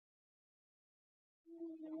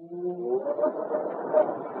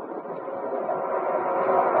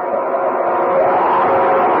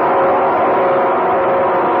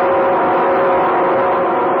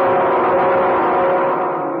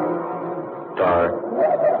Dark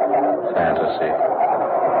fantasy.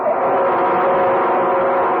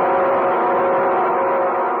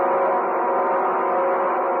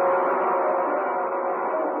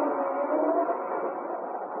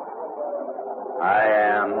 I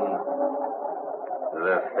am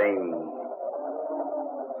the thing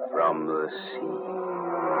from the sea.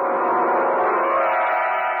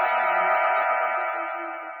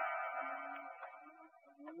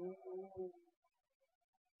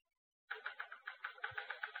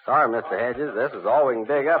 Sorry, Mr. Hedges. This is all we can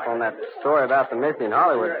dig up on that story about the missing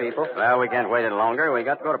Hollywood people. Well, we can't wait any longer. We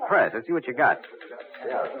got to go to press. Let's see what you got.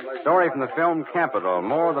 Story from the film Capital.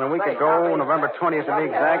 More than a week ago, November 20th to be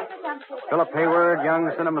exact, Philip Hayward,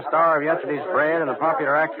 young cinema star of Yesterday's Bread, and the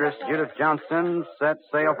popular actress Judith Johnson set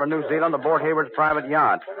sail for New Zealand aboard Hayward's private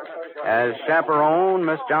yacht. As chaperone,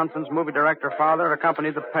 Miss Johnson's movie director father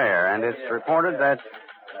accompanied the pair, and it's reported that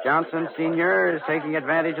Johnson Sr. is taking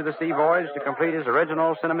advantage of the sea voyage to complete his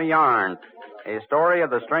original cinema yarn, a story of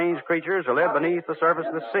the strange creatures who live beneath the surface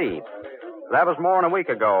of the sea. That was more than a week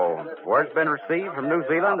ago. Word's been received from New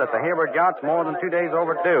Zealand that the Hayward yacht's more than 2 days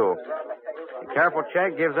overdue. A careful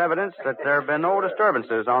check gives evidence that there have been no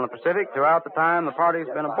disturbances on the Pacific throughout the time the party's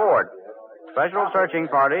been aboard. Special searching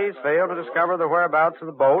parties failed to discover the whereabouts of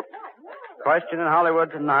the boat. The question in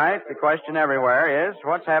Hollywood tonight, the question everywhere is,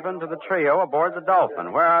 what's happened to the trio aboard the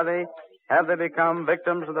Dolphin? Where are they? Have they become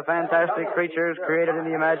victims of the fantastic creatures created in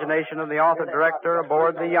the imagination of the author-director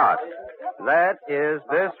aboard the yacht? That is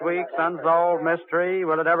this week's Unsolved Mystery.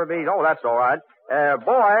 Will it ever be? Oh, that's all right.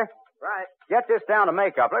 Boy. Right. Get this down to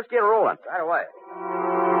makeup. Let's get rolling. Right away.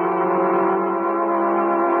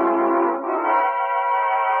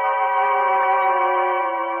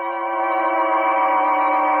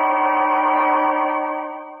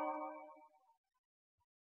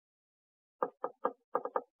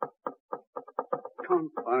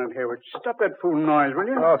 Confound it, Hayward. Stop that fool noise, will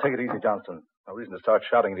you? Oh, take it easy, Johnson. No reason to start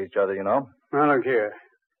shouting at each other, you know. Now, look here.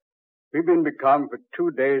 We've been becalmed for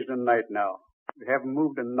 2 days and a night now. We haven't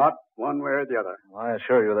moved a knot one way or the other. Well, I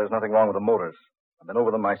assure you there's nothing wrong with the motors. I've been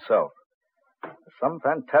over them myself. For some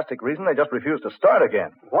fantastic reason, they just refuse to start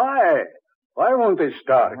again. Why? Why won't they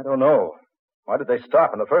start? I don't know. Why did they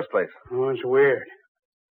stop in the first place? Oh, it's weird.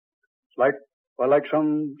 It's like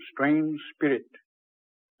some strange spirit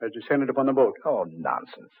has descended upon the boat. Oh,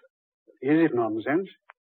 nonsense. Is it nonsense?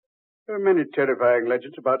 There are many terrifying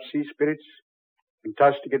legends about sea spirits,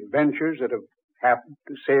 fantastic adventures that have happened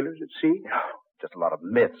to sailors at sea. Just a lot of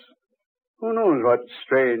myths. Who knows what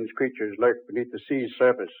strange creatures lurk beneath the sea's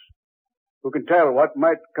surface? Who can tell what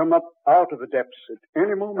might come up out of the depths at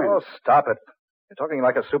any moment? Oh, stop it. You're talking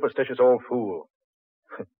like a superstitious old fool.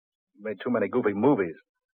 You made too many goofy movies.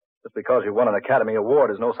 Just because you won an Academy Award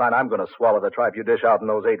is no sign I'm going to swallow the tripe you dish out in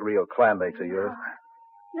those 8 real clam bakes of yours.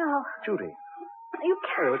 No. Judy. You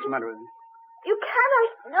can't. Hey, what's the matter with you? You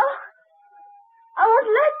can't. No. I won't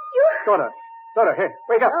let you. Daughter, hey,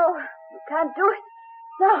 wake up. No, you can't do it.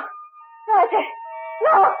 No. No, I say.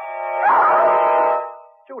 No. No.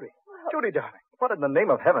 Judy, darling. What in the name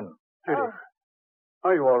of heaven? Judy,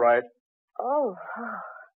 are you all right? Oh,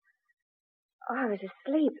 I was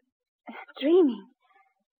asleep, dreaming.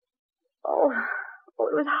 Oh,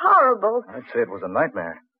 it was horrible. I'd say it was a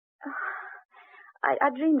nightmare. I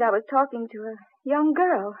dreamed I was talking to a young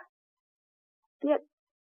girl. Yet,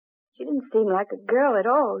 she didn't seem like a girl at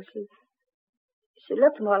all. She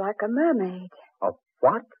looked more like a mermaid. A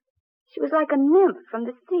what? She was like a nymph from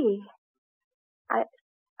the sea.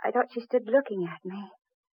 I thought she stood looking at me.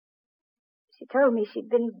 She told me she'd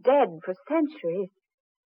been dead for centuries,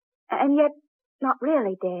 and yet not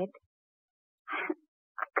really dead.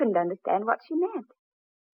 I couldn't understand what she meant.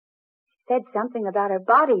 She said something about her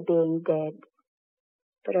body being dead,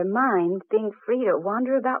 but her mind being free to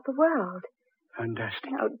wander about the world.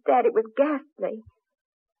 Fantastic. Oh, Dad, it was ghastly.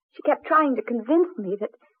 She kept trying to convince me that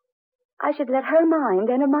I should let her mind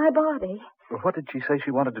enter my body. Well, what did she say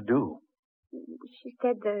she wanted to do? She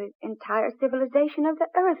said the entire civilization of the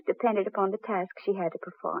earth depended upon the task she had to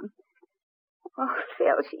perform. Oh,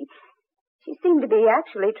 Phil, she seemed to be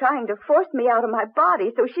actually trying to force me out of my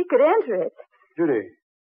body so she could enter it. Judy,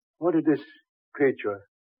 what did this creature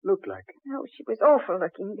look like? Oh, she was awful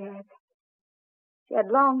looking, Dad. She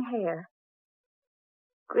had long hair,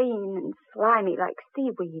 green and slimy like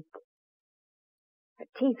seaweed. Her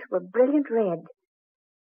teeth were brilliant red.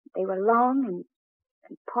 They were long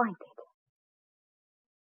and pointed.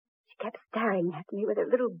 She kept staring at me with her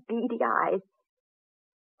little beady eyes.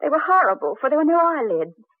 They were horrible, for there were no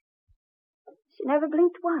eyelids. She never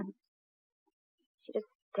blinked once. She just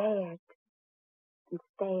stared and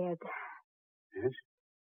stared. Yes?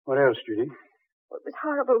 What else, Judy? Well, it was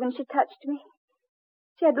horrible when she touched me.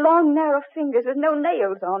 She had long, narrow fingers with no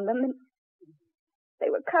nails on them, and they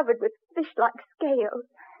were covered with fish-like scales.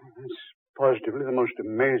 That's positively the most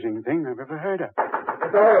amazing thing I've ever heard of.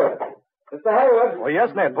 Mr. Hayward! Mr. Hayward! Oh,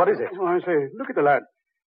 yes, Ned. What is it? Oh, I say, look at the lad.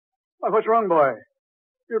 Why, what's wrong, boy?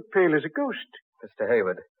 You're pale as a ghost. Mr.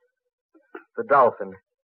 Hayward, the Dolphin.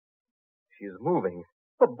 She's moving.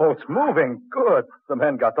 The boat's moving. Good. The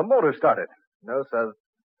men got the motor started. No, sir.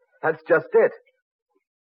 That's just it.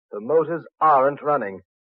 The motors aren't running,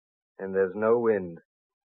 and there's no wind.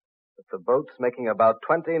 But the boat's making about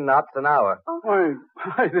 20 knots an hour. Oh.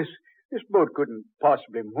 Why, this boat couldn't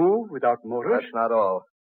possibly move without motors. That's not all.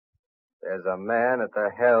 There's a man at the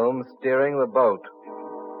helm steering the boat.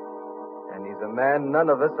 And he's a man none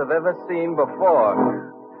of us have ever seen before.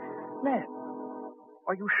 Ned,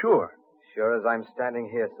 are you sure? Sure as I'm standing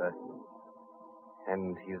here, sir.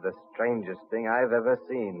 And he's the strangest thing I've ever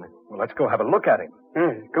seen. Well, let's go have a look at him.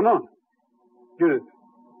 Hey, come on. You'd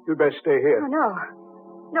best stay here. Oh, no.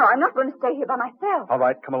 No, I'm not going to stay here by myself. All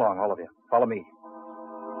right, come along, all of you. Follow me.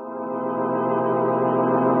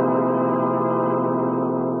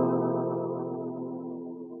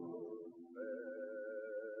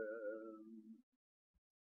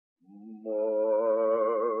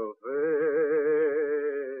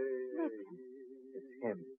 It's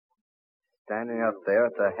him. Standing up there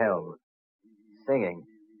at the helm. Singing.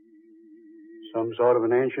 Some sort of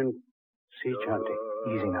an ancient sea chanty.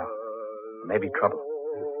 Easy now. Maybe trouble.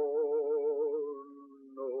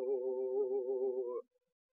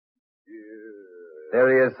 There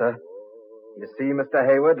he is, sir. You see, Mr.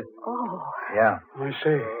 Hayward? Oh. Yeah. I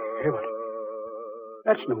say, Hayward,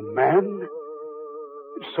 that's no man.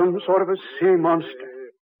 It's some sort of a sea monster.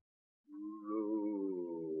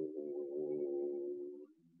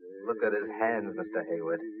 Look at his hands, Mr.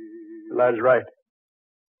 Hayward. The lad's right.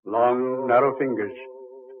 Long, narrow fingers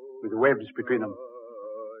with webs between them.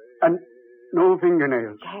 And no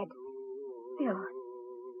fingernails. Dad,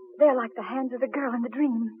 they're like the hands of the girl in the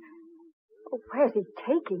dream. Oh, where's he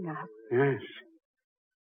taking us? Yes.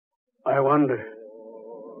 I wonder.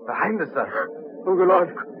 Behind us, sir. Oh, good Lord.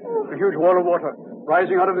 A huge wall of water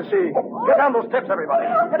rising out of the sea. Get down those steps, everybody.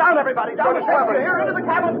 Get down, everybody. Down the steps. Here, into the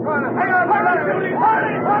cabin. Hurry!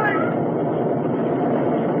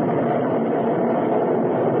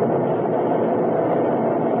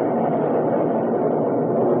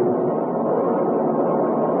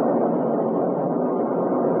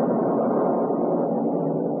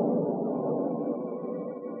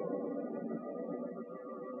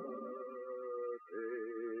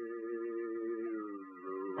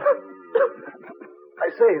 I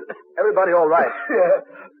say, everybody all right?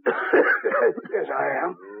 Yes, I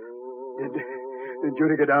am. Did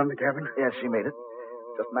Judy get down in the cabin? Yes, she made it.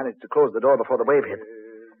 Just managed to close the door before the wave hit.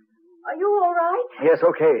 Are you all right? Yes,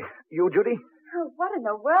 okay. You, Judy? Oh, what in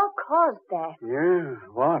the world caused that? Yeah,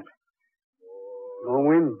 what? No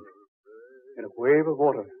wind. And a wave of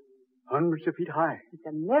water, hundreds of feet high. It's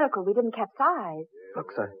a miracle we didn't capsize.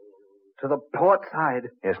 Look, sir. To the port side.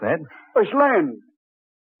 Yes, Ned? It's land.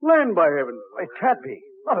 Land, by heaven. It can't be.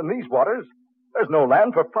 Not in these waters. There's no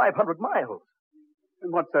land for 500 miles.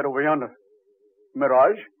 And what's that over yonder?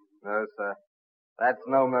 Mirage? No, sir. That's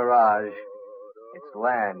no mirage. It's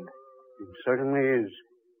land. It certainly is.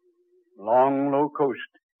 Long, low coast,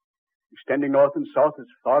 extending north and south as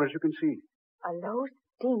far as you can see. A low,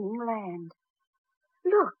 steaming land.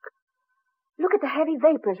 Look at the heavy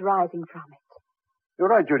vapors rising from it. You're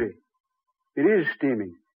right, Judy. It is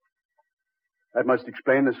steaming. That must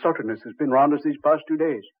explain the sultriness that's been round us these past 2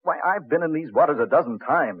 days. Why, I've been in these waters a dozen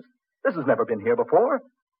times. This has never been here before.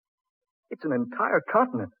 It's an entire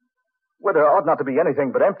continent, where there ought not to be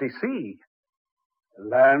anything but empty sea.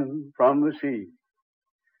 Land from the sea.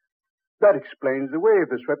 That explains the wave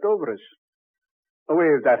that swept over us. A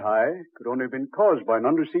wave that high could only have been caused by an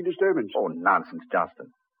undersea disturbance. Oh, nonsense,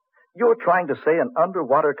 Johnston. You're trying to say an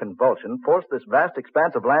underwater convulsion forced this vast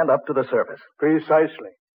expanse of land up to the surface.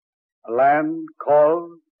 Precisely. A land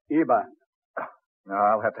called Iban. Now,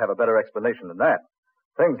 I'll have to have a better explanation than that.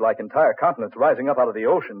 Things like entire continents rising up out of the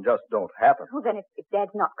ocean just don't happen. Well, then, if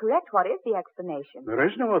Dad's not correct, what is the explanation? There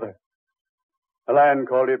is no other. A land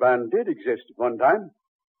called Iban did exist at one time,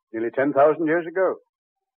 nearly 10,000 years ago.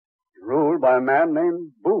 Ruled by a man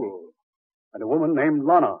named Bool and a woman named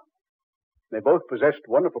Lana. They both possessed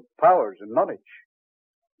wonderful powers and knowledge.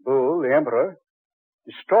 Bool, the emperor,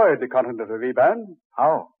 destroyed the continent of Iban.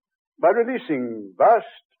 How? By releasing vast,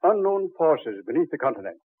 unknown forces beneath the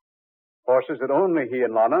continent. Forces that only he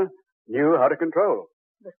and Lana knew how to control.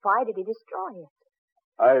 But why did he destroy it?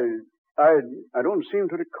 I don't seem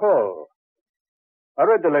to recall. I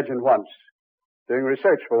read the legend once, doing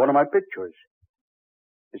research for one of my pictures.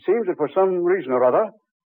 It seems that for some reason or other,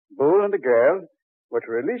 Bull and the girl were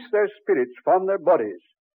to release their spirits from their bodies.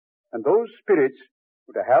 And those spirits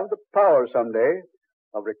were to have the power someday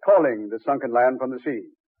of recalling the sunken land from the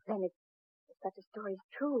sea. Then if such a story is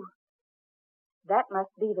true, that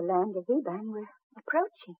must be the land of Eban we're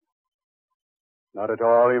approaching. Not at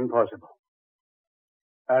all impossible.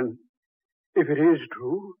 And if it is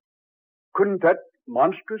true, couldn't that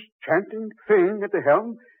monstrous chanting thing at the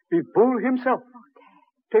helm be Bull himself,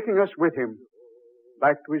 taking us with him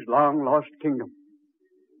back to his long-lost kingdom?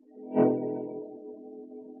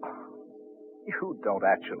 You don't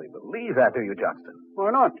actually believe that, do you, Johnston?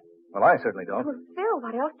 Why not? Well, I certainly don't. Well, Phil,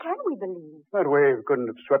 what else can we believe? That wave couldn't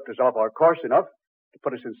have swept us off our course enough to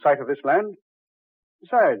put us in sight of this land.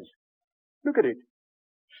 Besides, look at it.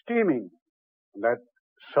 Steaming. And that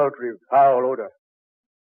sultry, foul odor.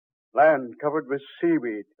 Land covered with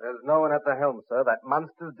seaweed. There's no one at the helm, sir. That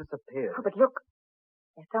monster's disappeared. Oh, but look.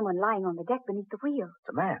 There's someone lying on the deck beneath the wheel. It's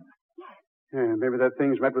a man. Yeah, maybe that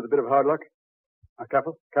thing's met with a bit of hard luck. Now,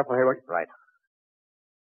 careful, Hayward. Right.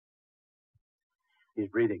 He's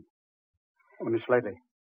breathing. Only slightly.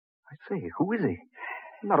 I say, who is he?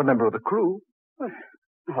 Not a member of the crew. Well,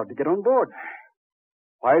 how'd he get on board?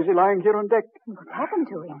 Why is he lying here on deck? What's happened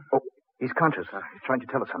to him? Oh, he's conscious. He's trying to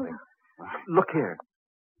tell us something. Look here.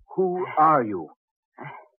 Who are you?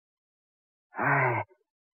 I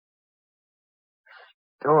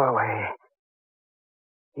stowaway.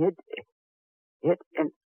 Hid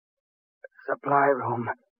in supply room.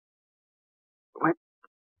 Went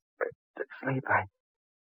to sleep. I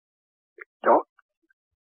don't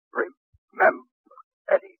remember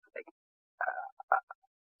anything.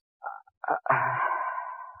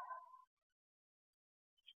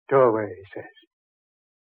 Stowaway, he says.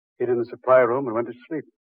 Hid in the supply room and went to sleep.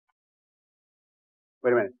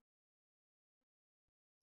 Wait a minute.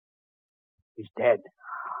 He's dead.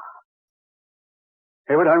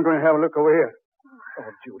 Hayward, I'm going to have a look over here.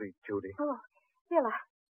 Oh, Judy. Oh, Phil,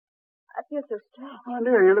 I feel so strange. Oh,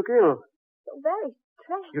 dear, you look ill. So very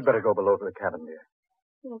strange. You'd better go below to the cabin, dear.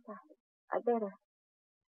 Yes, I'd better.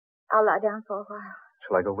 I'll lie down for a while.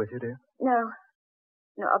 Shall I go with you, dear? No,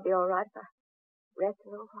 I'll be all right if I rest a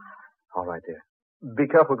little while. All right, dear. Be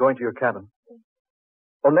careful going to your cabin.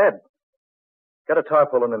 Oh, Ned. Get a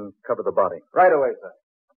tarpaulin and cover the body. Right away, sir.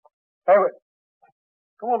 Hayward,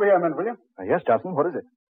 come over here a minute, will you? Yes, Johnson. What is it?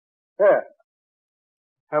 Here.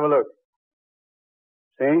 Have a look.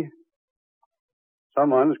 See?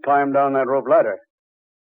 Someone's climbed down that rope ladder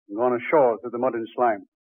and gone ashore through the mud and slime.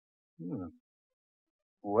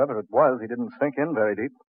 Whoever it was, he didn't sink in very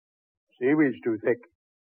deep. Seaweed's too thick.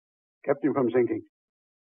 Kept him from sinking.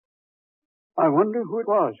 I wonder who it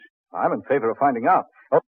was. I'm in favor of finding out.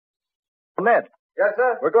 Oh, Ned. Yes,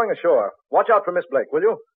 sir? We're going ashore. Watch out for Miss Blake, will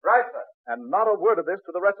you? Right, sir. And not a word of this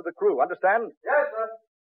to the rest of the crew. Understand? Yes, sir.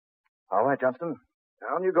 All right, Johnston.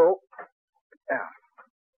 Down you go. Yeah.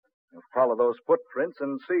 We'll follow those footprints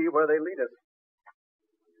and see where they lead us.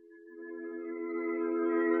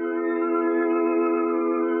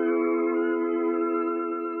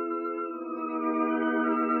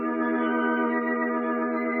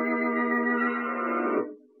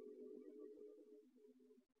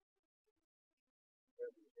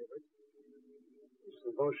 It's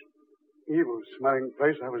the most evil-smelling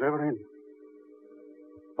place I was ever in.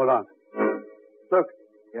 Hold on. Look.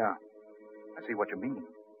 Yeah. I see what you mean.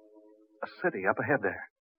 A city up ahead there.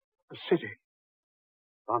 A city.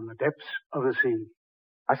 On the depths of the sea.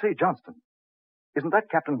 I say, Johnston, isn't that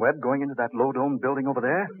Captain Webb going into that low-dome building over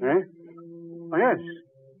there? Eh? Oh, yes.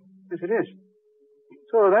 Yes, it is.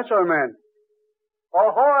 So that's our man.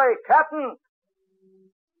 Ahoy, Captain!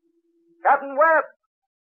 Captain Webb!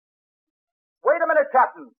 Wait a minute,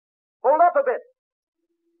 Captain. Hold up a bit.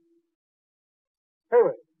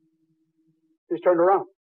 Hayward. He's turned around.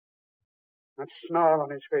 That snarl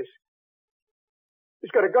on his face.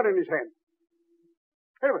 He's got a gun in his hand.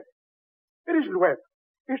 Hayward. It isn't Webb.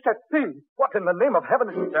 It's that thing. What in the name of heaven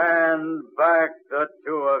is... Stand back, the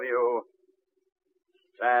two of you.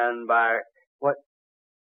 Stand back. What?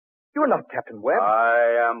 You're not Captain Webb.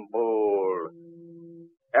 I am Bull,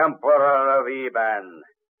 Emperor of Eban,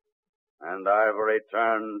 and I've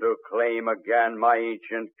returned to claim again my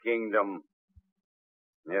ancient kingdom.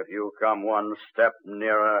 If you come one step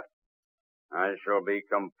nearer, I shall be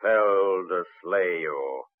compelled to slay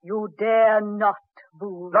you. You dare not,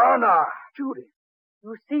 Bull. No, Judy.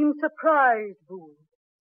 You seem surprised, Bull.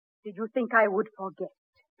 Did you think I would forget?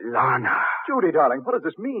 Lana. Judy, darling, what does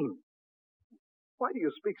this mean? Why do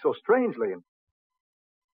you speak so strangely? And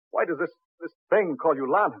why does this thing call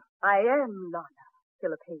you Lana? I am Lana,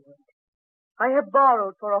 Philip Hayward. I have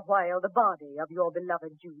borrowed for a while the body of your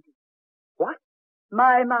beloved Judy. What?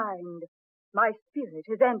 My mind, my spirit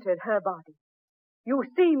has entered her body. You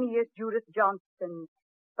see me as Judith Johnston,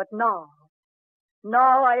 but now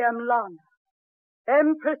I am Lana,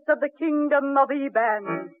 Empress of the Kingdom of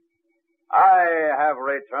Eban. I have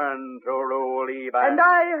returned to rule Eban. And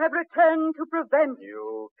I have returned to prevent.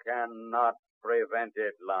 You cannot prevent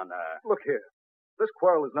it, Lana. Look here. This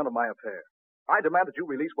quarrel is none of my affair. I demand that you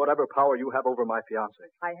release whatever power you have over my fiancée.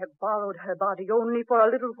 I have borrowed her body only for a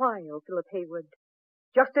little while, Philip Hayward.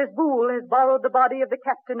 Just as Boole has borrowed the body of the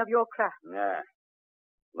captain of your craft. Yeah.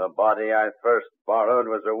 The body I first borrowed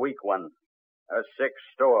was a weak one, a sick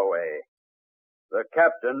stowaway. The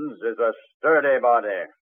captain's is a sturdy body.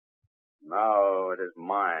 Now it is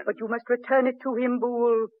mine. But you must return it to him,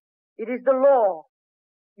 Boole. It is the law.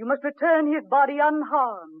 You must return his body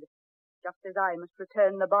unharmed, just as I must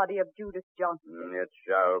return the body of Judith Johnson. It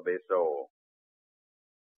shall be so.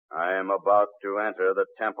 I am about to enter the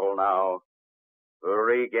temple now to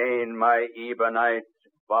regain my Ebanite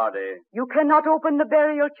body. You cannot open the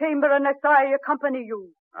burial chamber unless I accompany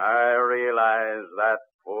you. I realize that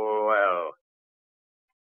full well.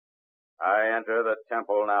 I enter the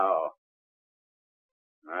temple now.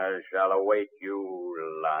 I shall await you,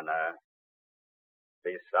 Lana,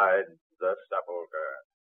 beside the sepulchre.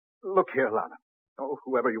 Look here, Lana. Oh,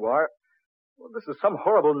 whoever you are. Well, this is some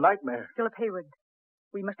horrible nightmare. Philip Hayward,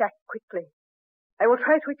 we must act quickly. I will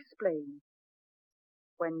try to explain.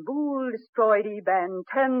 When Boole destroyed Eban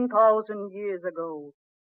 10,000 years ago,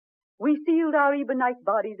 we sealed our Ebanite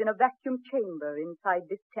bodies in a vacuum chamber inside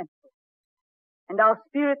this temple. And our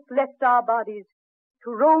spirits left our bodies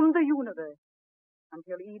to roam the universe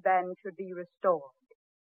until Eban should be restored.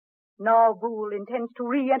 Now Boole intends to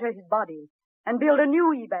re-enter his body and build a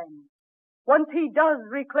new Eban. Once he does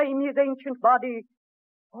reclaim his ancient body,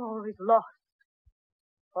 all is lost.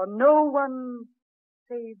 For no one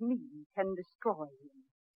save me can destroy him.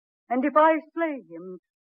 And if I slay him,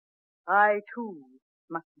 I too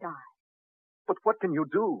must die. But what can you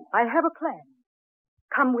do? I have a plan.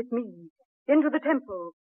 Come with me into the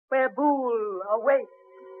temple where Boole awaits.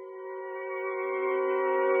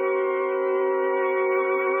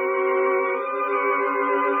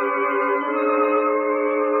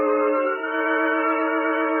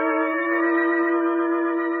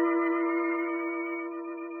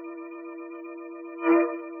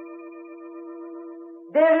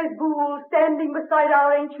 There is Boole standing beside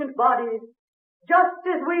our ancient bodies, just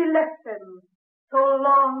as we left them so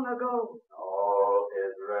long ago. All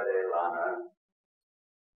is ready, Lana.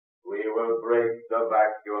 We will break the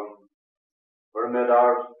vacuum, permit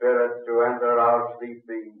our spirits to enter our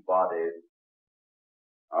sleeping bodies.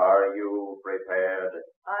 Are you prepared?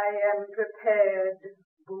 I am prepared,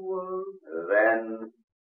 Boole. Then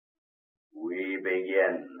we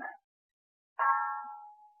begin.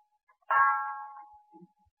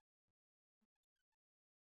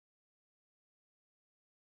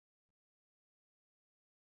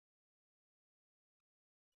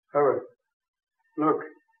 Howard, look.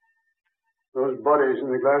 Those bodies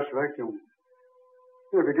in the glass vacuum.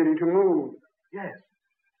 They're beginning to move. Yes.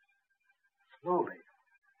 Slowly.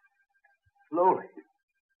 Slowly.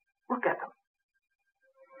 Look at them.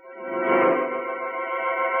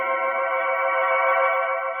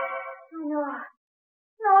 No.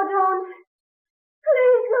 No, don't.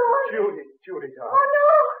 Please, Lord. Judy, darling. Oh, no.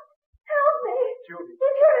 Help me. Judy.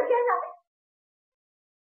 He's here again.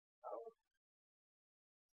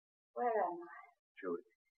 Where am I? Judy.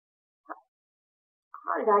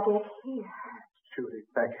 How did I get here? Judy,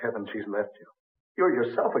 thank heaven she's left you. You're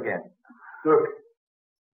yourself again. Look.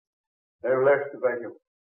 They've left the vacuum.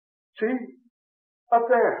 See? Up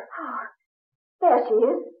there. Oh, there she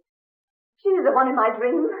is. She's the one in my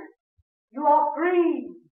dream. You are free,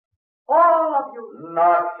 all of you.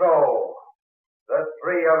 Not so. The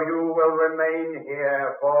three of you will remain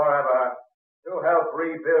here forever to help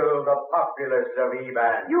rebuild the populace of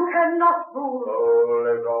Eban. You cannot, Boole. Boole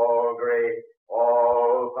is all great,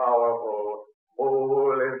 all powerful.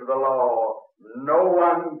 Boole is the law. No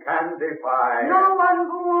one can defy. No one,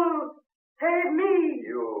 Boole. Save me.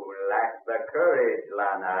 You lack the courage,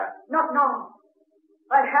 Lana. Not now.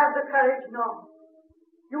 I have the courage now.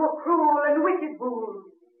 You are cruel and wicked, Boole.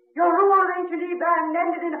 Your rule of ancient Eban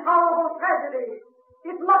ended in horrible tragedy.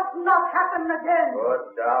 It must not happen again.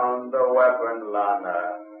 Put down the weapon,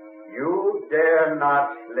 Lana. You dare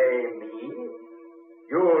not slay me.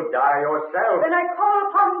 You'll die yourself. Then I call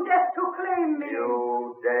upon death to claim me.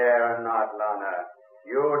 You dare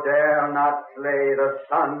You dare not slay the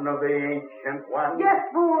son of the Ancient One? Yes,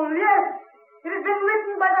 fool, yes. It has been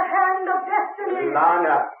written by the hand of destiny.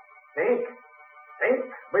 Lana, think. Think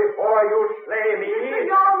before you slay me. It's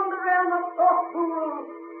beyond the realm of thought, fool.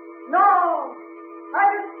 No, I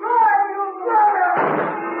destroy you.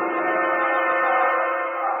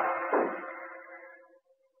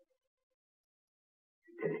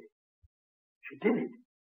 She did it.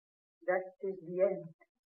 That is the end.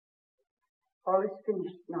 All is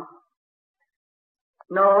finished now.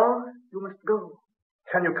 No, you must go.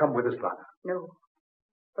 Can you come with us, Lana? No,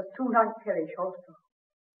 for soon I perish also.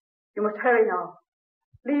 You must hurry now.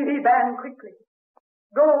 Leave Eban quickly.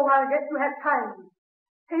 Go while yet you have time.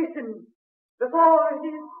 Hasten before it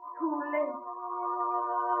is too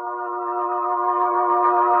late.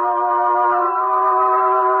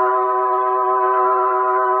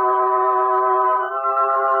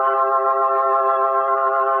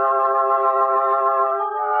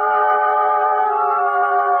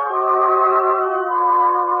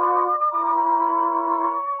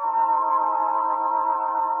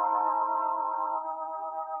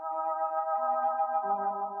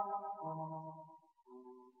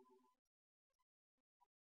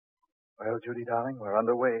 Well, Judy, darling, we're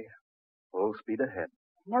underway. Full speed ahead.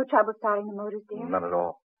 No trouble starting the motors, dear? None at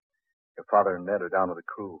all. Your father and Ned are down with the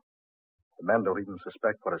crew. The men don't even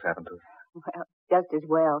suspect what has happened to us. Well, just as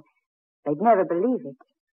well. They'd never believe it.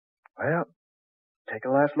 Well, take a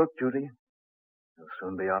last look, Judy. You'll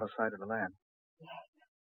soon be out of sight of the land. Yes.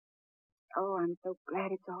 Oh, I'm so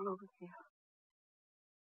glad it's all over, Phil.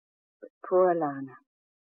 But poor Alana.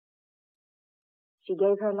 She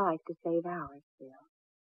gave her life to save ours, Phil.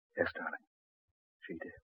 Yes, darling. She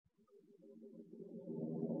did.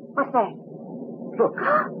 What's that? Look.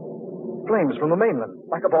 Flames from the mainland,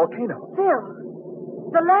 like a volcano. Phil,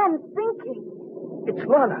 the land's sinking. It's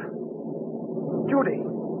Lana. Judy.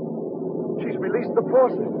 She's released the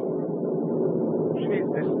forces. She's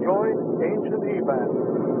destroyed ancient Eban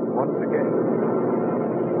once again.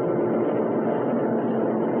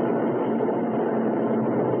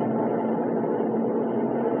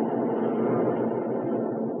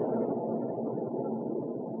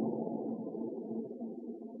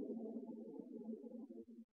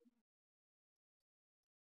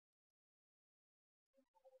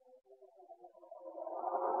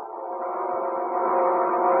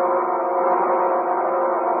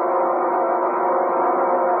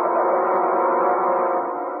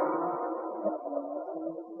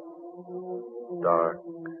 Dark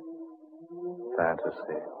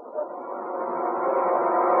fantasy.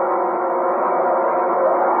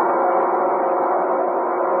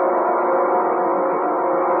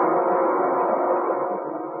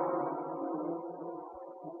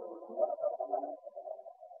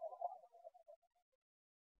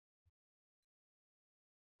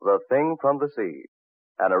 The Thing from the Sea,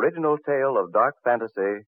 an original tale of dark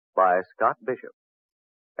fantasy by Scott Bishop.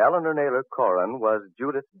 Eleanor Naylor Corrin was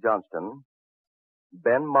Judith Johnston.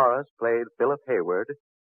 Ben Morris played Philip Hayward.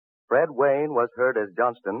 Fred Wayne was heard as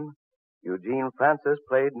Johnston. Eugene Francis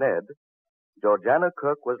played Ned. Georgiana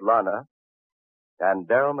Cook was Lana. And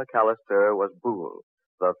Darrell McAllister was Boole,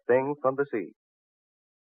 the Thing from the Sea.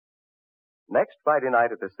 Next Friday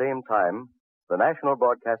night at the same time, the National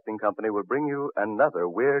Broadcasting Company will bring you another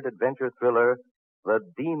weird adventure thriller, The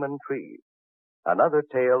Demon Tree, another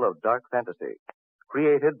tale of dark fantasy,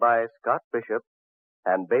 created by Scott Bishop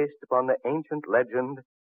and based upon the ancient legend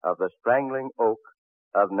of the strangling oak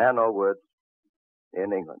of Nanowood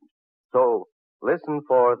in England. So, listen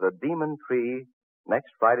for The Demon Tree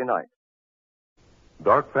next Friday night.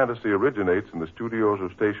 Dark fantasy originates in the studios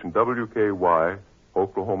of station WKY,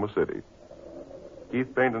 Oklahoma City. Keith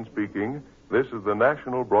Bainton speaking. This is the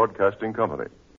National Broadcasting Company.